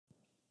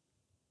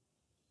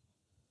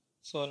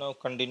So now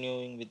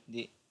continuing with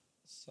the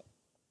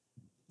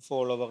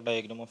follower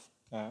diagram of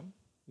CAM,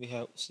 we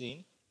have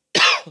seen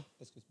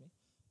excuse me,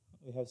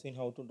 we have seen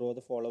how to draw the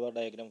follower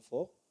diagram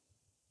for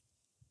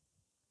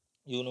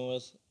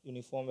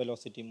uniform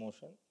velocity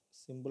motion,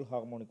 simple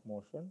harmonic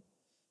motion,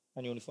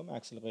 and uniform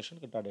acceleration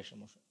retardation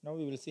motion. Now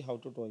we will see how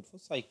to draw it for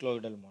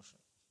cycloidal motion.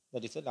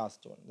 That is the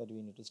last one that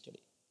we need to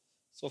study.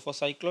 So for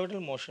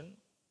cycloidal motion,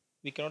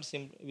 we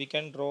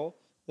can draw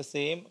the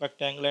same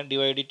rectangle and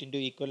divide it into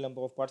equal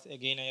number of parts.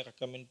 Again, I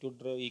recommend to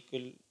draw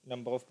equal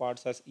number of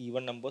parts as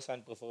even numbers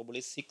and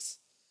preferably 6,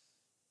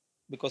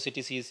 because it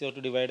is easier to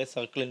divide a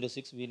circle into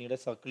 6. We need a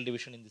circle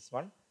division in this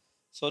one.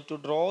 So to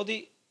draw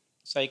the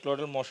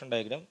cycloidal motion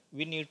diagram,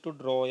 we need to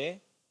draw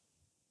a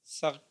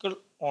circle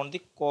on the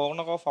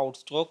corner of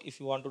outstroke if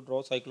you want to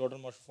draw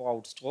cycloidal motion for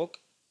outstroke,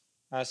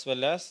 as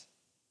well as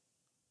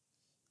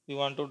we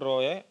want to draw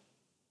a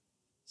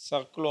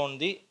circle on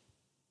the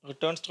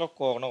return stroke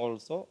corner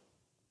also,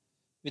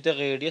 with a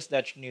radius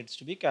that needs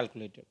to be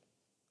calculated.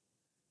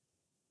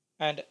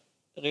 And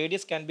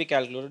radius can be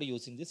calculated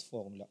using this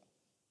formula.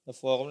 The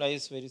formula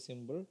is very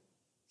simple.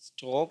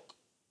 Stroke,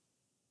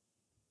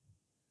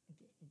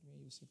 okay, let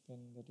me use a pen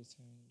that is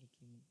a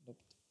little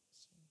depth.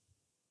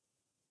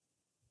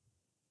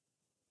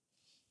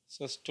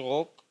 So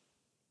stroke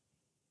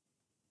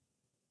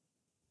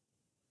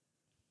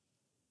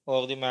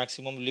or the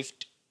maximum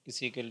lift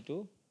is equal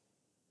to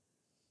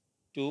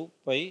 2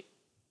 pi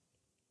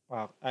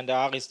r, and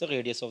r is the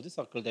radius of the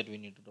circle that we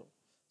need to draw.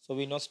 So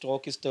we know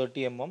stroke is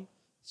 30 mm,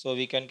 so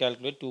we can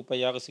calculate 2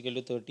 pi r is equal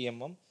to 30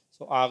 mm.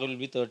 So r will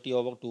be 30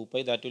 over 2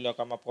 pi, that will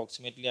come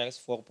approximately as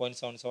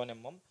 4.77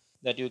 mm,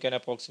 that you can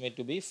approximate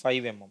to be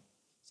 5 mm.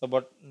 So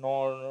but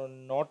no,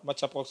 not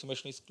much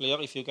approximation is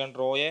clear. If you can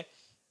draw a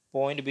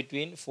point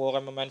between 4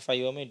 mm and 5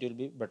 mm, it will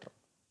be better.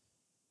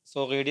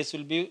 So radius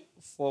will be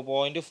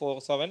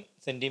 4.47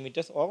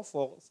 centimeters or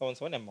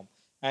 477 mm.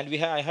 And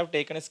I have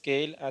taken a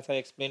scale, as I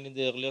explained in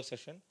the earlier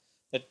session,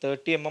 that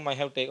 30 mm I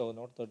have taken, oh,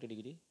 not 30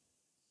 degree,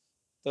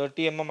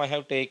 30 mm I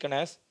have taken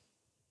as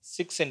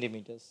 6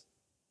 centimeters.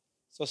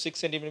 So 6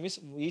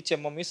 centimeters means each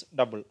mm is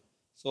double.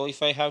 So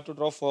if I have to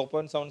draw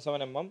 4.77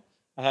 mm,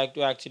 I have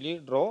to actually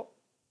draw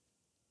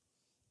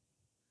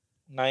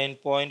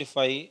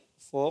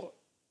 9.54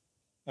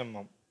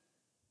 mm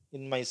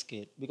in my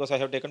scale, because I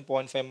have taken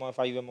 0.5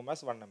 mm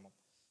as 1 mm.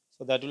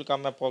 So that will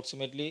come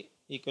approximately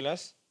equal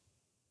as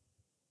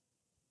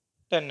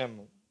 10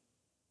 mm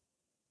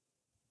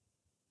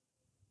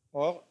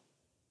or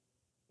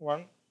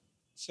 1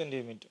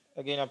 centimeter.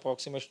 Again,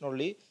 approximation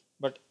only,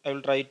 but I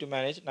will try to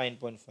manage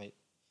 9.5.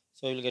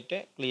 So you will get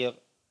a clear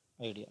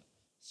idea.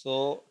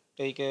 So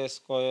take a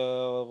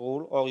square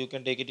rule, or you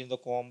can take it in the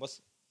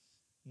compass,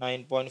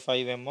 9.5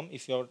 mm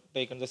if you have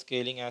taken the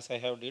scaling as I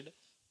have did,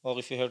 or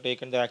if you have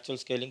taken the actual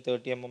scaling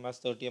 30 mm as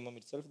 30 mm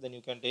itself, then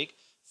you can take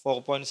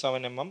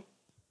 4.7 mm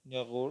in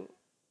your rule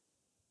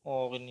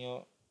or in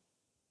your,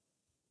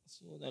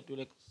 so that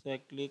will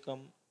exactly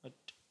come at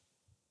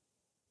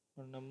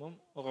 1 mm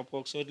or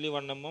approximately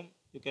 1 mm.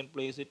 You can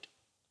place it,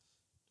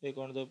 take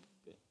on the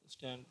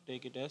stand,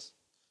 take it as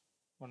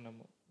 1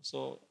 mm.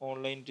 So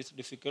online it is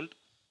difficult,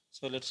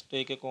 so let's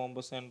take a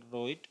compass and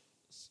draw it.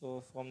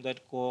 So from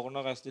that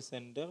corner as the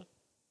center,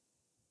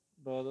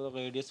 draw the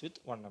radius with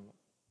 1 mm.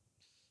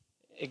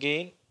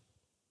 Again,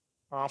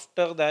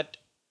 after that,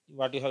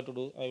 what you have to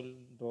do, I will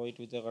draw it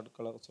with a red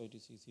color so it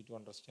is easy to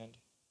understand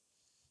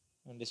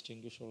and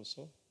distinguish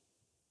also.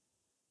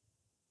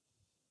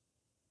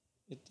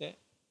 With a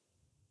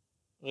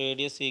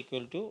radius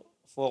equal to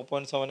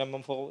 4.7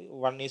 mm for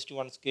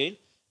 1:1 scale,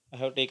 I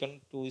have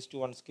taken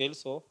 2:1 scale,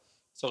 so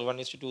sorry,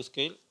 1:2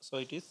 scale, so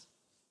it is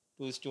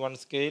 2:1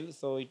 scale,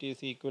 so it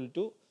is equal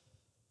to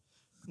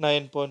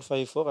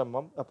 9.54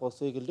 mm,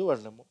 approximately equal to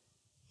 1 mm.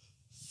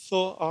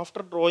 So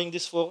after drawing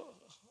this for,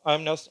 I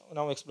am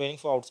now explaining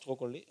for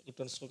outstroke only.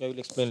 Return stroke I will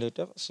explain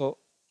later. So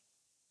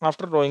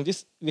after drawing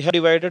this, we have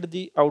divided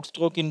the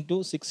outstroke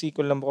into 6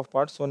 equal number of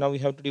parts. So now we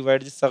have to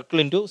divide the circle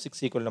into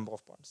 6 equal number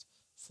of parts.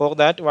 For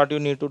that, what you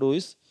need to do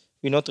is,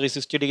 we know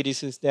 360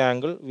 degrees is the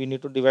angle. We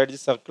need to divide the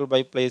circle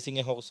by placing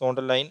a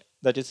horizontal line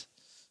that is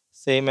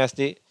same as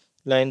the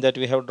line that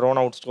we have drawn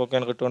outstroke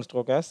and return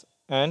stroke as,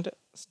 and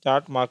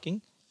start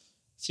marking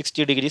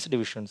 60 degrees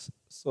divisions.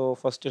 So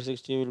first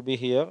 60 will be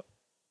here.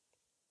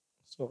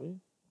 Sorry.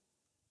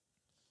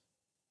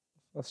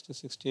 First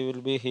 60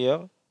 will be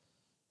here.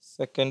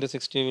 Second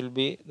 60 will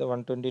be the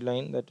 120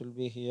 line that will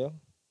be here.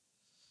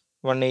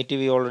 180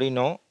 we already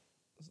know.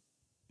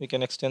 We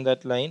can extend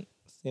that line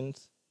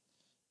since,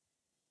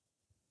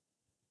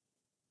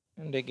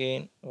 and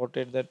again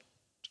rotate that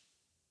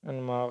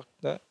and mark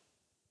the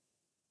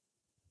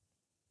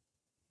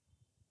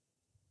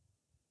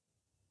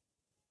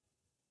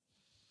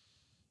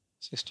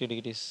 60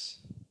 degrees.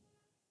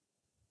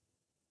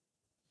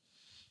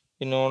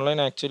 In online,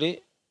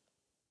 actually,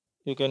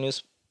 you can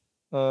use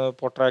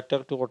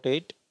protractor to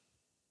rotate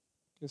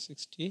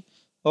 60,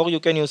 or you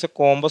can use a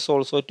compass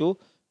also to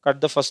cut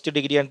the first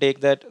degree and take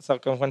that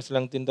circumference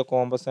length in the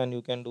compass, and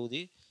you can do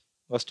the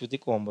rest with the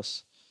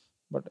compass.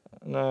 But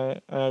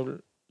I will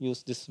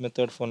use this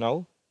method for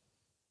now.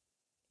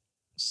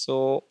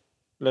 So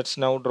let's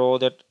now draw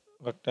that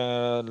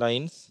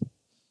lines.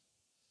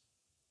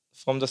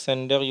 From the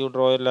center, you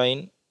draw a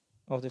line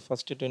of the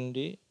first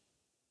 20.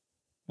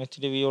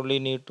 Actually, we only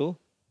need to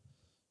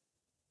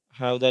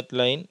have that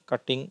line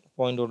cutting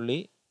point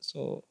only.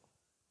 So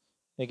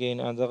again,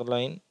 other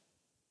line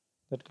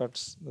that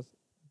cuts the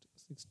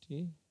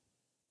 60.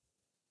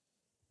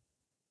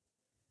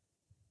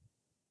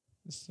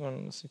 This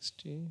one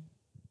 60.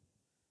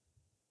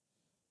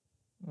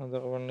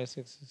 Other one is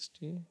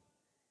 660.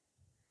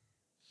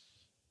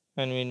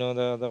 And we know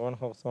the other one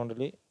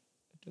horizontally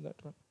to that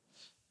one.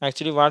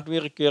 Actually, what we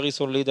require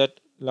is only that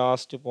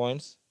last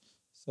points.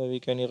 So we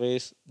can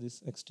erase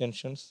these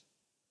extensions.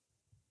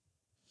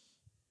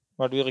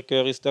 What we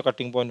require is the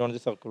cutting point on the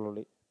circle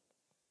only.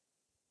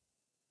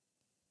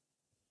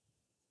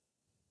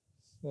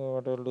 So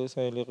what I will do is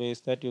I will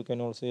erase that. You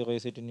can also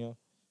erase it in your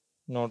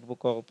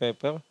notebook or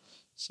paper.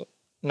 So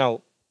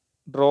now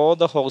draw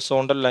the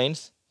horizontal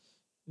lines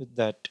with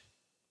that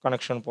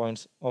connection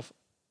points of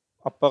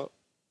upper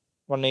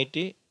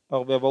 180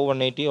 or above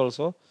 180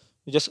 also.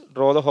 You just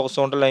draw the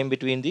horizontal line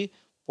between the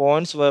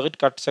points where it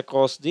cuts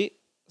across the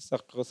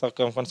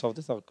circumference of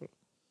the circle.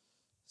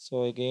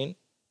 So again,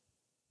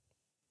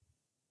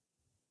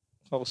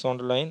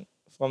 horizontal line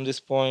from this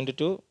point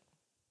to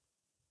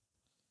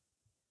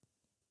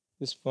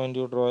this point,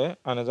 you draw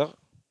another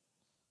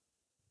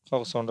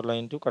horizontal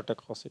line to cut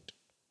across it.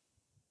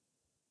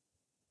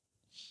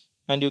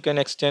 And you can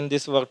extend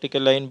this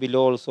vertical line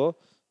below also,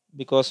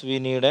 because we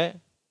need a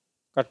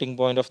cutting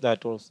point of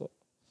that also.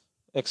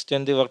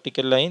 Extend the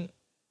vertical line.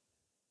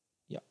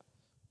 Yeah.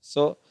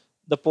 So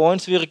the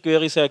points we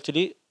require is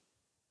actually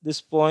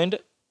this point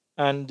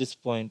and this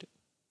point,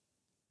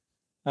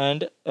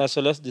 and as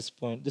well as this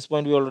point. This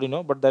point we already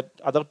know, but that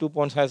other 2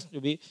 points has to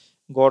be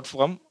got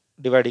from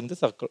dividing the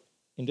circle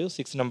into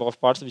 6 number of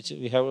parts, which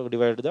we have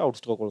divided the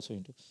outstroke also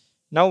into.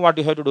 Now what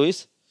you have to do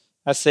is,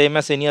 as same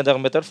as any other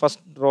method,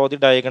 first draw the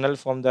diagonal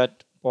from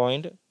that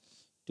point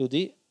to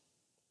the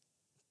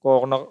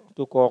corner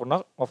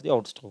of the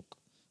outstroke.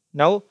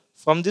 Now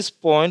from this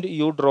point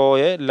you draw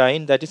a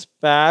line that is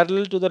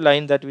parallel to the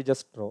line that we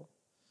just draw.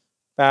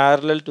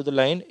 Parallel to the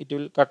line, it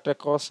will cut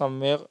across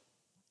somewhere.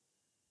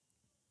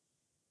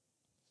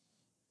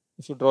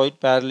 If you draw it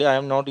parallel, I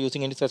am not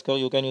using any set square.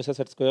 You can use a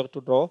set square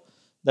to draw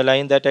the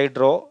line that I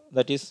draw.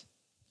 That is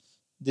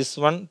this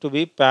one to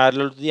be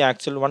parallel to the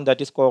actual one,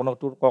 that is corner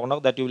to corner,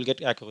 that you will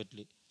get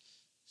accurately.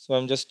 So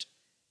I'm just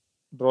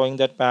drawing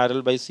that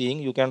parallel by seeing.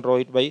 You can draw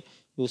it by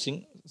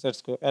using set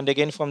square. And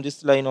again from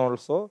this line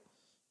also,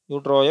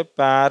 you draw a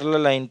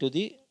parallel line to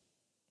the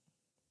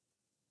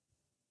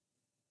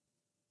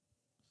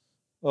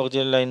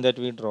original line that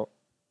we draw.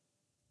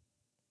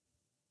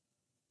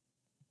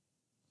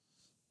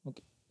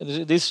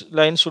 Okay. This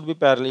line should be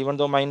parallel, even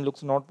though mine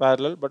looks not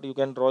parallel, but you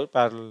can draw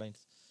parallel lines.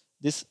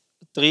 This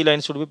 3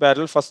 lines should be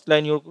parallel. First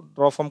line you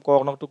draw from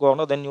corner to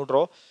corner, then you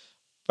draw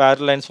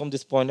parallel lines from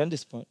this point and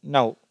this point.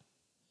 Now,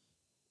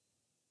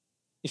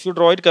 if you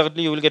draw it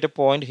correctly, you will get a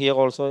point here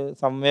also,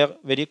 somewhere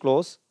very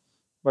close.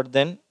 But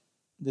then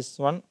this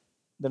one,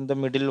 then the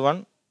middle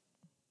one,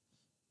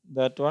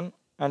 that one,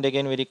 and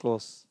again very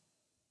close.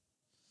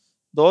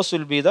 Those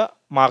will be the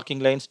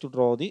marking lines to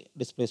draw the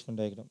displacement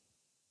diagram.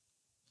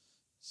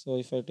 So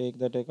if I take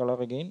that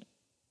color again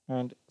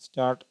and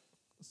start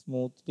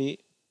smoothly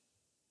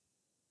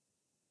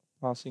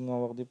passing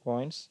over the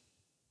points,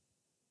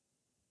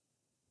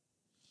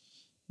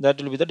 that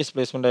will be the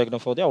displacement diagram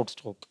for the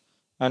outstroke.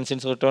 And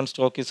since return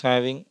stroke is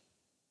having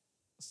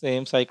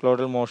same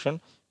cycloidal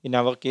motion in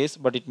our case,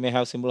 but it may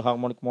have simple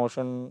harmonic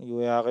motion,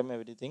 UARM,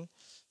 everything.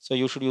 So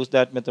you should use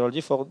that methodology.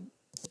 For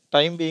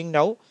time being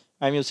now,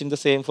 I'm using the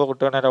same for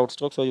return and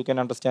outstroke, so you can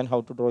understand how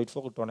to draw it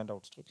for return and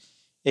outstroke.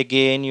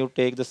 Again, you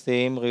take the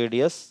same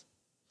radius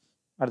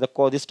at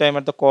the this time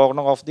at the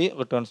corner of the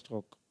return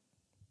stroke.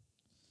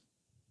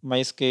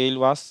 My scale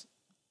was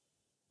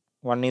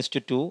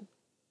 1:2,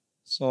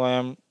 so I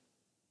am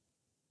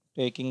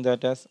taking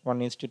that as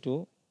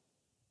 1:2.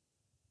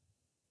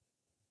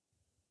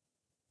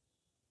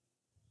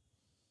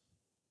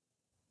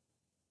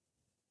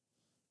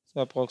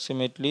 So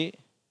approximately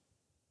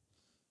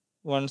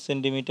 1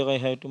 centimeter I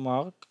have to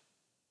mark.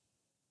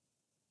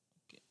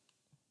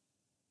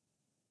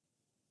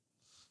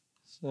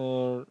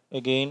 So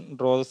again,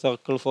 draw the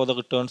circle for the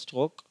return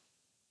stroke.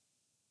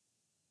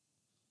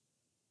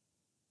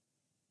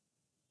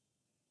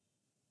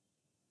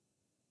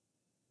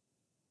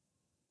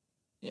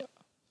 Yeah.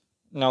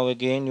 Now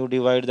again, you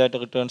divide that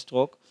return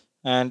stroke,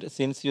 and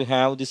since you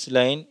have this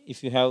line,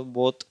 if you have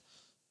both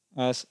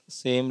as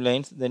same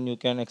lines, then you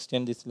can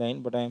extend this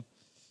line. But I am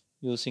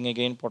using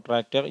again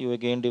protractor. You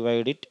again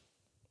divide it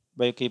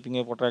by keeping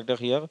a protractor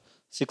here.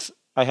 6.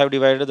 I have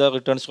divided the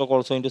return stroke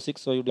also into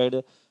 6. So you divide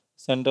the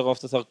center of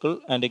the circle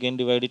and again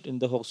divide it in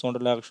the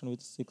horizontal direction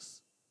with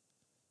 6.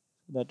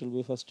 That will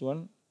be first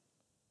one.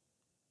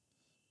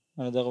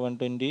 Another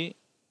 120.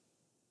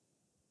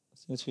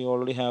 Since we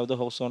already have the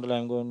horizontal, I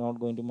am not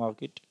going to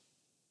mark it.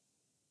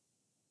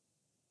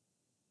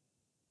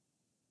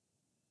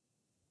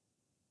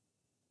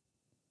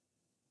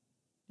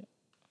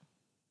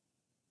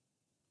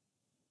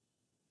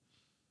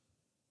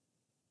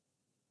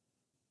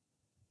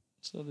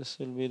 So this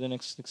will be the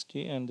next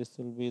 60 and this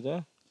will be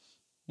the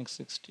next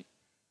 60.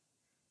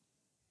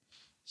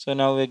 So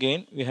now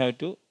again we have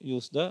to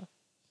use the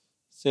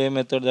same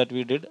method that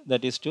we did,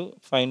 that is to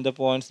find the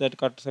points that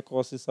cuts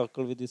across the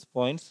circle with these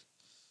points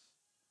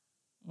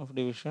of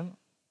division.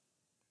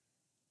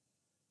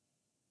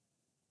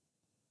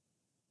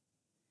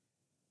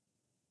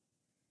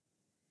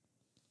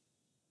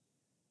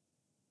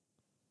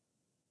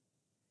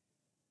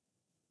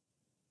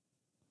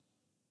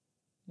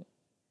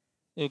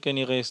 You can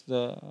erase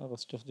the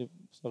rest of the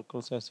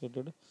circles as we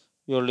did.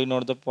 You already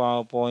know the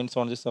points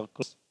on the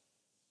circles.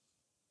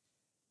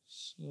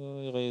 So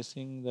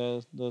erasing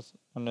those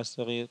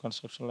unnecessary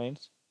construction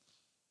lines.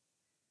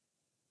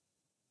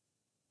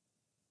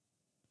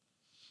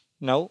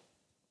 Now,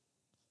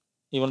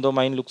 even though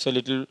mine looks a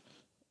little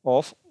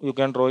off, you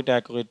can draw it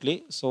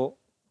accurately. So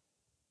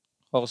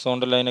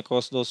horizontal line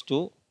across those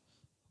two,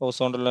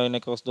 horizontal line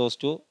across those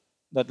two.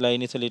 That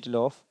line is a little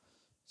off,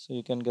 so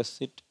you can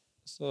guess it.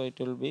 So it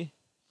will be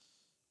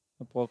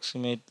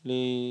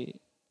approximately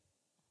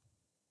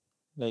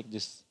like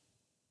this.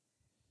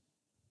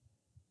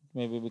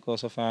 Maybe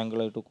because of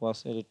angle I took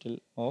was a little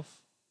off.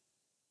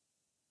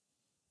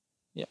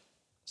 Yeah.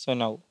 So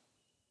now,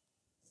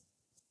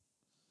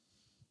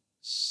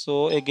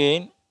 so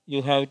again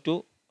you have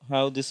to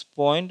have this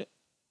point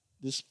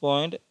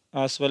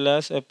as well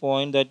as a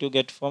point that you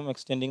get from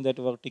extending that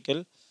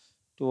vertical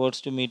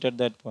towards to meet at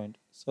that point.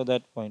 So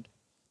that point.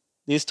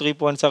 These 3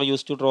 points are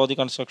used to draw the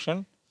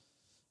construction.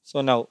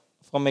 So now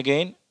from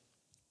again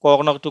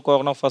corner to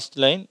corner first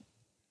line,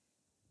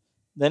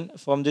 then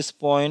from this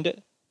point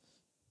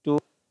to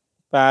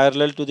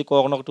parallel to the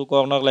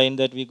corner line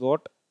that we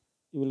got,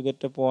 you will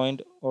get a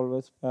point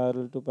always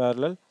parallel to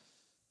parallel.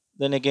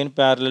 Then again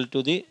parallel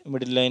to the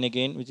middle line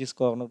again, which is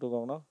corner to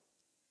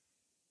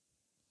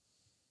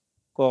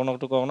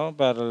corner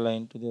parallel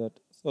line to that.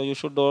 So you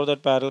should draw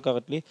that parallel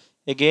correctly.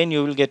 Again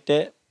you will get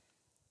a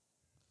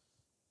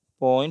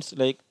points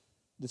like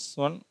this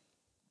one,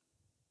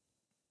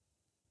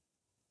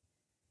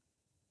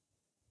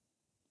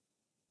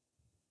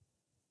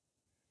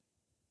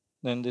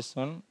 then this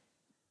one,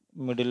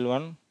 middle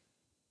one,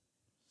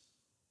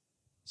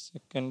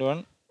 second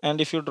one, and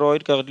if you draw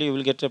it correctly you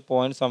will get a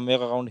point somewhere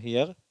around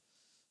here.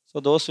 So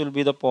those will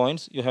be the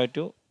points you have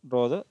to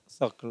draw the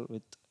circle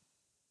with.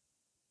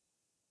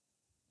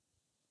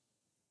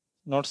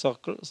 Not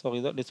circle,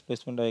 sorry, the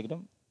displacement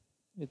diagram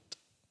with.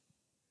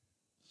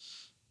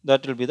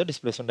 That will be the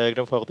displacement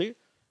diagram for the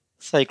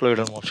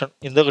cycloidal motion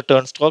in the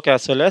return stroke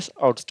as well as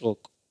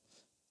outstroke.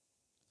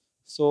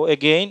 So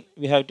again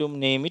we have to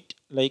name it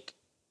like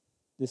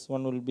this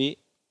one will be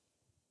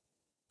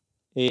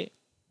A,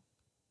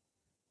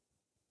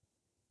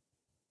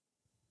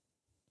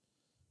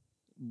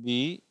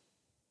 B,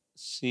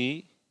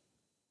 C,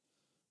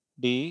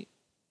 D,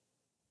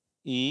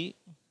 E,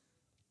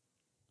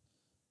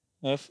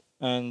 F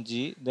and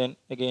G, then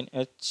again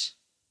H,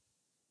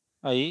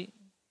 I,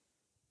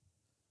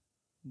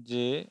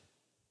 J,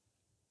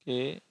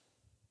 K,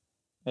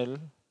 L,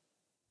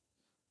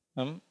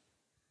 M.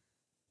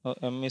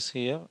 M is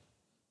here,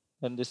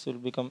 then this will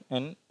become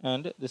N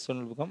and this one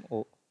will become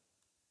O.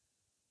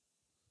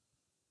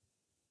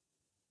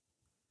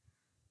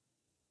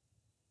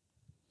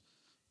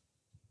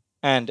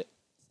 And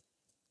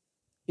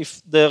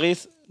if there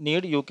is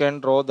need, you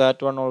can draw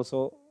that one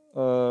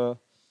also,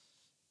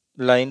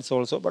 lines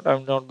also, but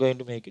I'm not going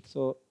to make it.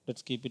 So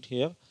let's keep it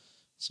here.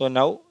 So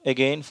now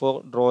again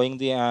for drawing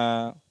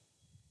the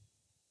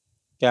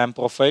cam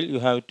profile, you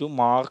have to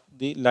mark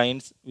the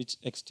lines which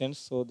extends.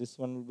 So this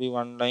one will be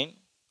one line.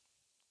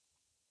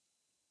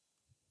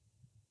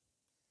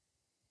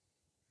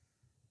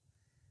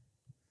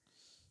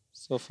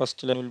 So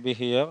first line will be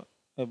here,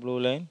 a blue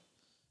line.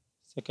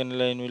 Second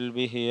line will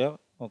be here.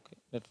 Okay,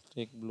 let's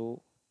take blue.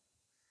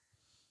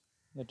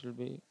 That will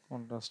be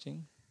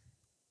contrasting.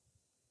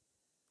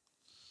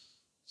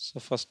 So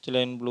first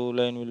line, blue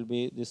line will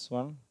be this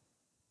one.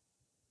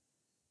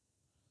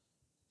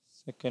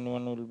 Second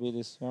one will be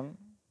this one.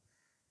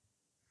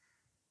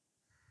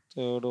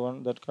 Third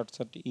one that cuts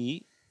at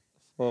E.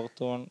 Fourth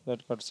one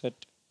that cuts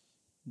at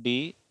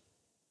D,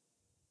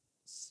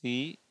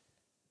 C,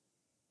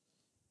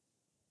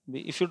 B.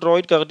 If you draw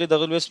it correctly, there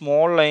will be a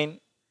small line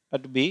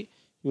at B.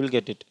 You will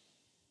get it.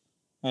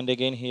 And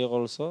again here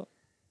also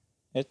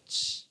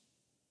H,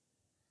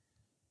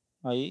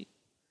 I,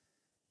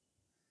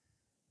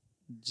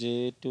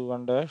 J to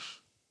 1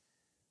 dash,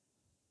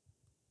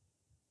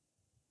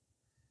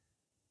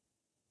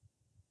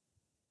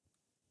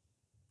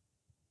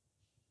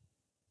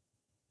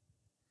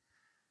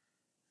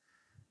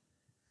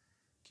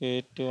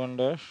 K to 1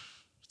 dash,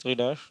 3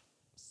 dash,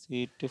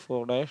 C to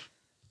 4 dash.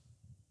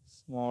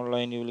 Small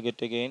line you will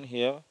get again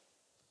here.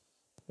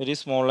 Very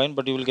small line,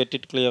 but you will get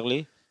it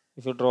clearly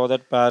if you draw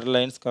that parallel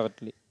lines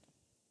correctly.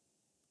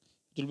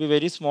 It will be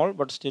very small,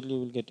 but still you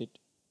will get it.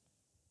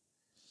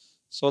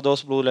 So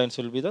those blue lines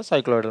will be the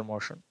cycloidal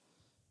motion.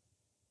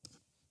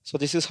 So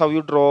this is how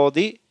you draw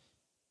the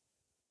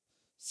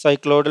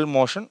cycloidal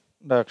motion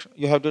direction.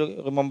 You have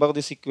to remember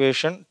this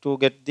equation to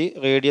get the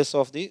radius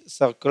of the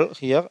circle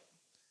here,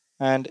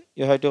 and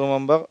you have to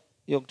remember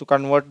you have to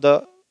convert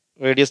the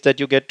radius that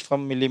you get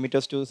from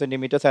millimeters to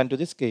centimeters and to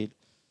the scale.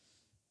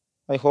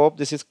 I hope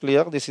this is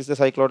clear. This is the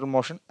cycloidal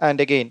motion. And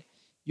again,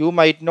 you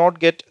might not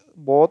get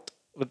both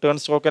return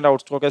stroke and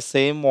outstroke as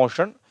same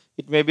motion.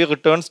 It may be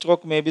return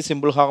stroke, maybe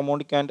simple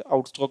harmonic, and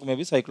outstroke may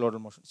be cycloidal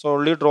motion. So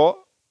only draw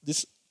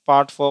this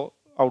part for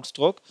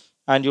outstroke,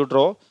 and you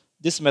draw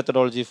this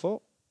methodology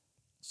for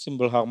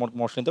simple harmonic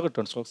motion in the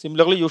return stroke.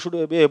 Similarly, you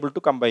should be able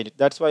to combine it.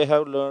 That's why I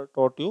have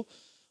taught you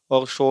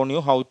or shown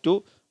you how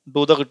to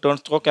do the return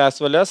stroke as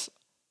well as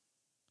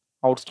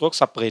outstroke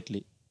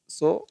separately.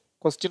 So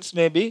questions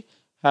may be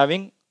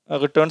having a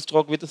return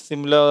stroke with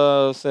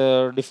similar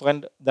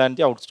different than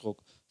the outstroke.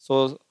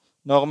 So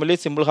normally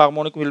simple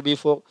harmonic will be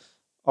for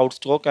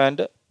outstroke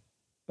and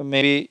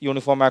maybe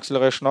uniform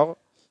acceleration or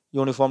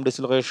uniform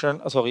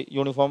deceleration,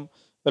 uniform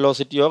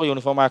velocity or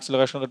uniform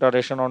acceleration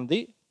retardation on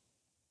the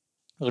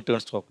return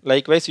stroke.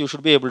 Likewise, you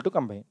should be able to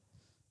combine.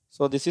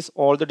 So this is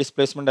all the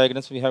displacement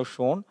diagrams we have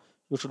shown.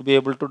 You should be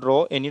able to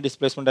draw any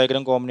displacement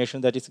diagram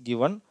combination that is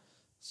given.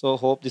 So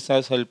hope this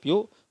has helped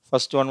you.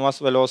 First one was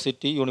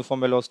velocity, uniform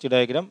velocity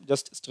diagram,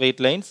 just straight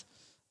lines.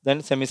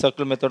 Then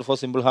semicircle method for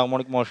simple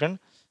harmonic motion.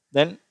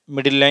 Then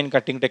middle line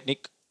cutting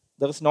technique.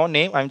 There is no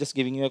name, I'm just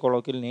giving you a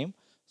colloquial name.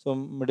 So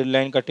middle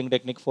line cutting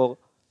technique for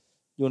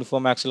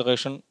uniform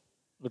acceleration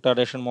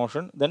retardation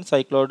motion. Then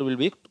cycloid will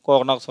be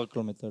corner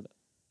circle method.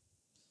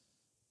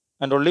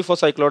 And only for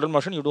cycloidal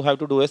motion, you do have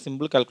to do a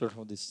simple calculation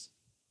of this.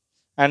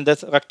 And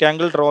this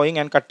rectangle drawing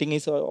and cutting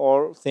is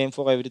all same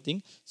for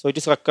everything. So it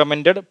is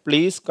recommended,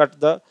 please cut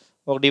the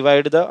or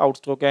divide the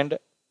outstroke and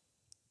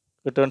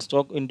return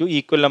stroke into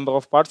equal number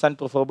of parts and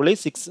preferably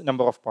 6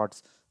 number of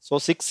parts. So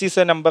 6 is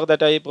a number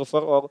that I prefer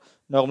or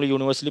normally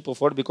universally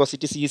preferred because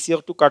it is easier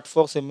to cut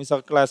for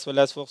semicircle as well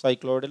as for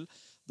cycloidal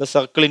the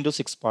circle into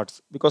 6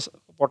 parts because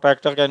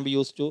protractor can be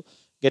used to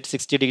get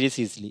 60 degrees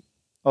easily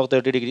or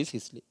 30 degrees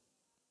easily.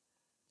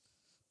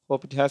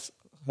 Hope it has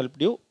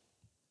helped you.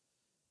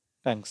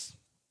 Thanks.